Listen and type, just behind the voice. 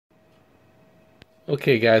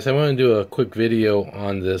Okay guys, I want to do a quick video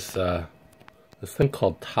on this thing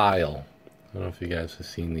called tile. I don't know if you guys have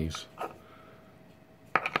seen these.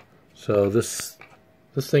 So this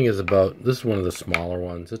thing is this is one of the smaller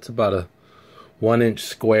ones. It's about a 1-inch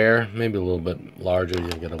square, maybe a little bit larger. You'll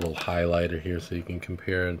get a little highlighter here so you can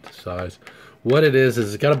compare it to size. What it is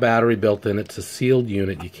it's got a battery built in. It's a sealed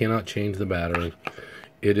unit. You cannot change the battery.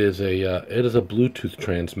 It is a Bluetooth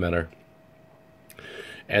transmitter.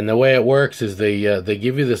 And the way it works is they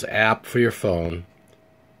give you this app for your phone,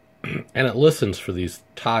 and it listens for these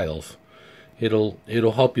tiles. It'll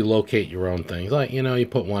help you locate your own things. Like, you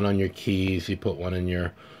put one on your keys, you put one in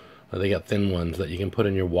your. They got thin ones that you can put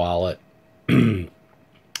in your wallet, and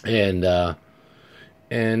it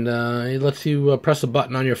lets you press a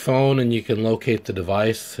button on your phone, and you can locate the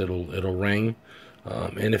device. It'll ring,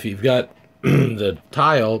 and if you've got the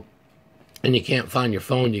tile and you can't find your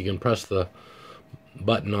phone, you can press the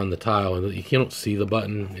button on the tile, and you don't see the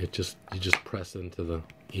button. You just press into the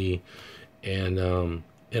E, and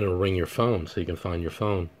it'll ring your phone so you can find your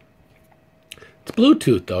phone. It's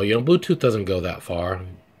Bluetooth though. Bluetooth doesn't go that far.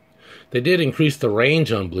 They did increase the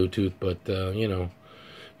range on Bluetooth, but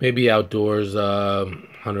maybe outdoors,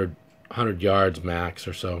 100 yards max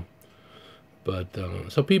or so. But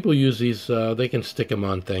so people use these. They can stick them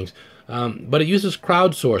on things, but it uses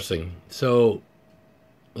crowdsourcing. So,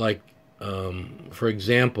 like, for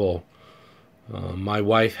example, my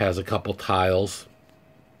wife has a couple tiles,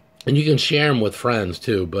 and you can share them with friends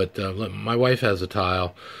too, but my wife has a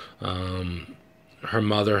tile. Her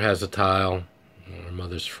mother has a tile. Her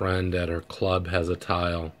mother's friend at her club has a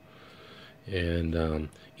tile. And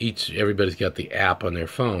everybody's got the app on their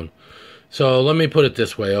phone. So let me put it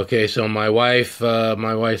this way, okay? So my wife's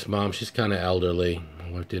mom, she's kind of elderly.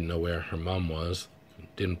 My wife didn't know where her mom was.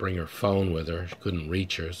 Didn't bring her phone with her. She couldn't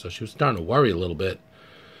reach her, so she was starting to worry a little bit.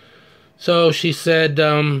 So she said,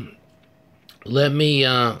 let me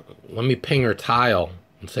ping her tile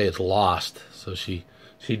and say it's lost. So she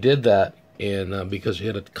did that, and because she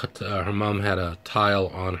had her mom had a tile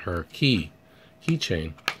on her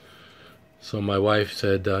keychain. So my wife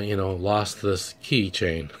said, lost this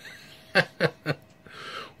keychain.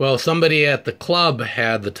 Well, somebody at the club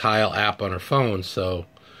had the tile app on her phone, so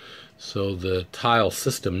the tile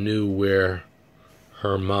system knew where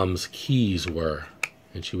her mom's keys were,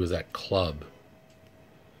 and she was at club.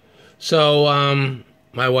 So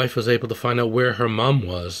my wife was able to find out where her mom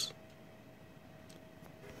was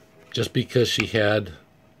just because she had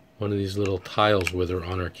one of these little tiles with her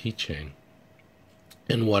on her keychain.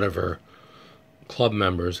 And one of her club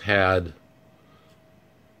members had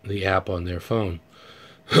the app on their phone.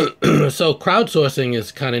 So crowdsourcing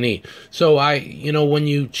is kind of neat. So when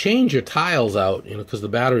you change your tiles out, because the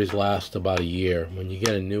batteries last about a year, when you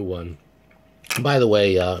get a new one. By the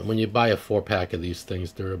way, when you buy a 4-pack of these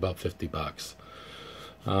things, they're about $50.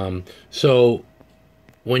 So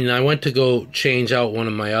when I went to go change out one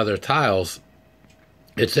of my other tiles,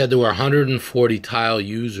 it said there were 140 tile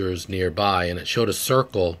users nearby, and it showed a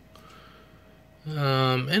circle,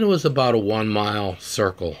 and it was about a 1-mile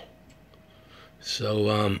circle.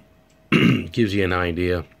 So gives you an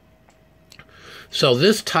idea. So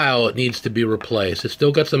this tile, it needs to be replaced. It's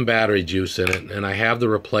still got some battery juice in it, and I have the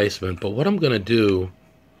replacement. But what I'm going to do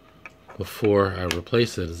before I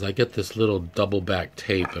replace it is I get this little double back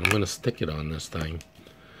tape, and I'm going to stick it on this thing.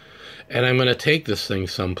 And I'm going to take this thing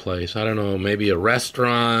someplace. I don't know, maybe a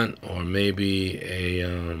restaurant or maybe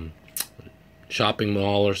a shopping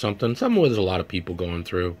mall or something. Somewhere there's a lot of people going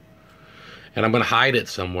through. And I'm going to hide it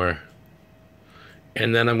somewhere.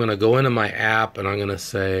 And then I'm going to go into my app and I'm going to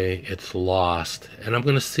say it's lost. And I'm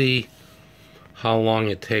going to see how long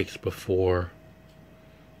it takes before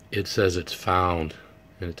it says it's found.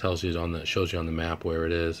 And it tells you shows you on the map where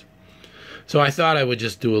it is. So I thought I would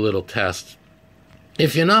just do a little test.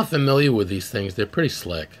 If you're not familiar with these things, they're pretty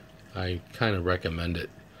slick. I kind of recommend it.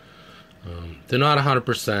 They're not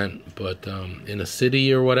 100%, but in a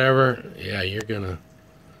city or whatever, yeah, you're gonna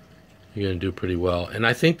do pretty well. And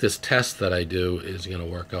I think this test that I do is gonna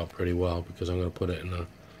work out pretty well because I'm gonna put it in a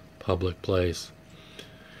public place.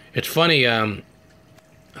 It's funny. I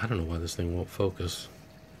don't know why this thing won't focus.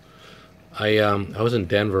 I was in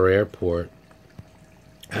Denver Airport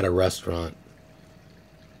at a restaurant,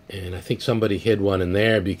 and I think somebody hid one in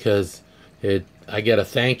there because I get a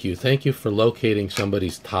thank you for locating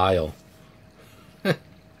somebody's tile.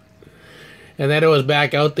 And then it was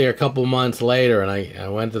back out there a couple months later, and I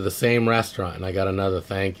went to the same restaurant, and I got another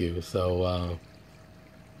thank you. So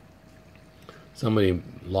somebody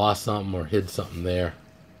lost something or hid something there.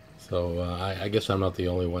 So I guess I'm not the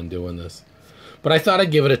only one doing this. But I thought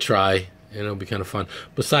I'd give it a try. and it'll be kind of fun.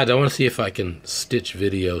 Besides, I want to see if I can stitch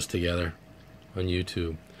videos together on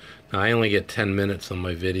YouTube. Now, I only get 10 minutes on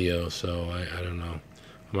my video, so I don't know.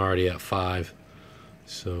 I'm already at 5.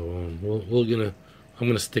 So I'm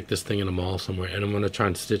gonna stick this thing in a mall somewhere, and I'm gonna try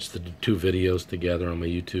and stitch the 2 videos together on my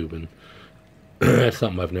YouTube, and that's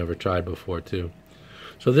something I've never tried before too.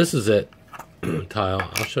 So this is it, tile.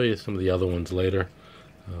 I'll show you some of the other ones later.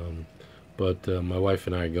 But my wife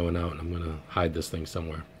and I are going out, and I'm gonna hide this thing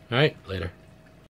somewhere. All right, later.